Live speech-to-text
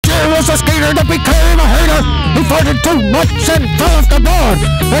a skater that became a hater. He farted too much and fell off the board.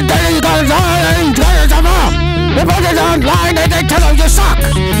 And then he got his eye and he tires them off. They put it online and they tell him you suck.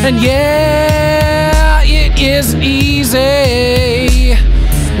 And yeah, it is easy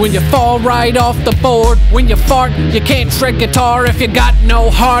when you fall right off the board. When you fart, you can't shred guitar if you got no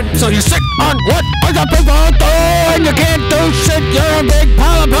heart. So you sit on what other people do, and you can't do shit, you're a big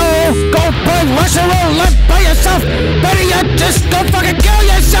pile of poo. Go play Russian roulette by yourself. Better yet, just go fucking kill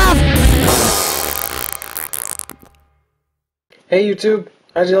yourself. Hey YouTube,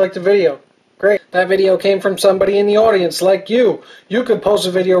 how'd you like the video? Great. That video came from somebody in the audience like you. You can post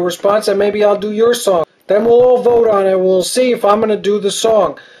a video response and maybe I'll do your song. Then we'll all vote on it. We'll see if I'm going to do the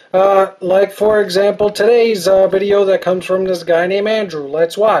song. Like for example today's video that comes from this guy named Andrew.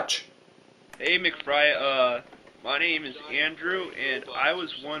 Let's watch. Hey McFry, my name is Andrew, and I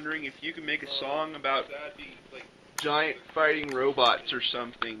was wondering if you could make a song about giant fighting robots or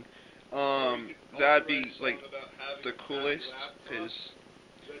something. That'd be like the coolest,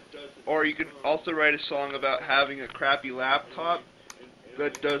 or you could also write a song about having a crappy laptop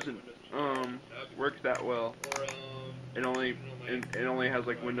that doesn't work that well. It only has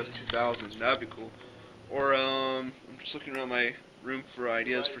like Windows 2000. That'd be cool. Or I'm just looking around my room for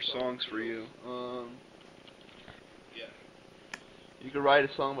ideas for songs for you. You could write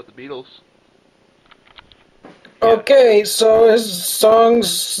a song with the Beatles. Okay, so his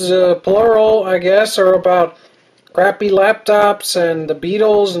songs, plural, I guess, are about crappy laptops and the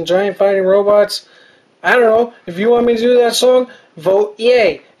Beatles and giant fighting robots. I don't know. If you want me to do that song, vote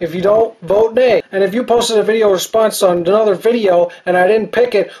yay. If you don't, vote nay. And if you posted a video response on another video and I didn't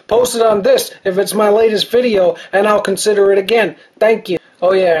pick it, post it on this if it's my latest video, and I'll consider it again. Thank you.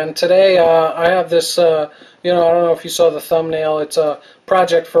 Oh yeah, and today I have this, I don't know if you saw the thumbnail. It's a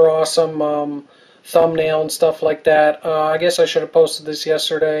Project for Awesome thumbnail and stuff like that. I guess I should have posted this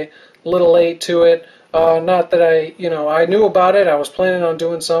yesterday. A little late to it. Not that I knew about it. I was planning on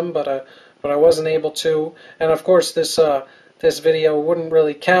doing some, but I wasn't able to. And of course, this video wouldn't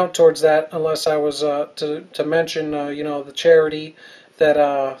really count towards that unless I was to mention the charity that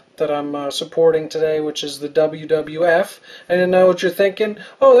I'm supporting today, which is the WWF. And I know what you're thinking.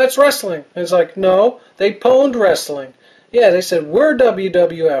 Oh, that's wrestling. And it's like, no, they pwned wrestling. Yeah, they said we're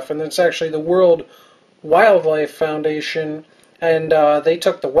WWF, and it's actually the World Wildlife Foundation. And they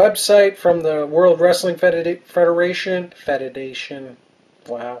took the website from the World Wrestling Federation.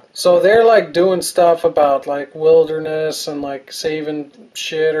 Wow. So they're like doing stuff about like wilderness and like saving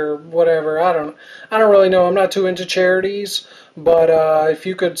shit or whatever. I don't really know. I'm not too into charities, but if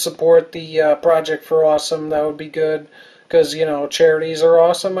you could support the Project for Awesome, that would be good, because charities are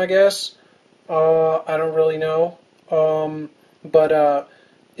awesome, I guess. I don't really know. But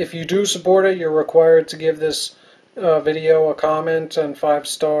if you do support it, you're required to give this video a comment and 5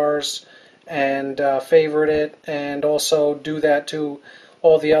 stars and favorite it, and also do that to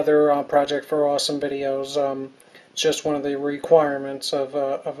all the other Project for Awesome videos. It's just one of the requirements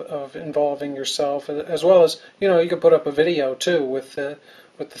of involving yourself, as well as you could put up a video too with the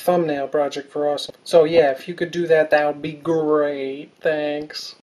thumbnail Project for Awesome. So yeah, if you could do that, that would be great. Thanks.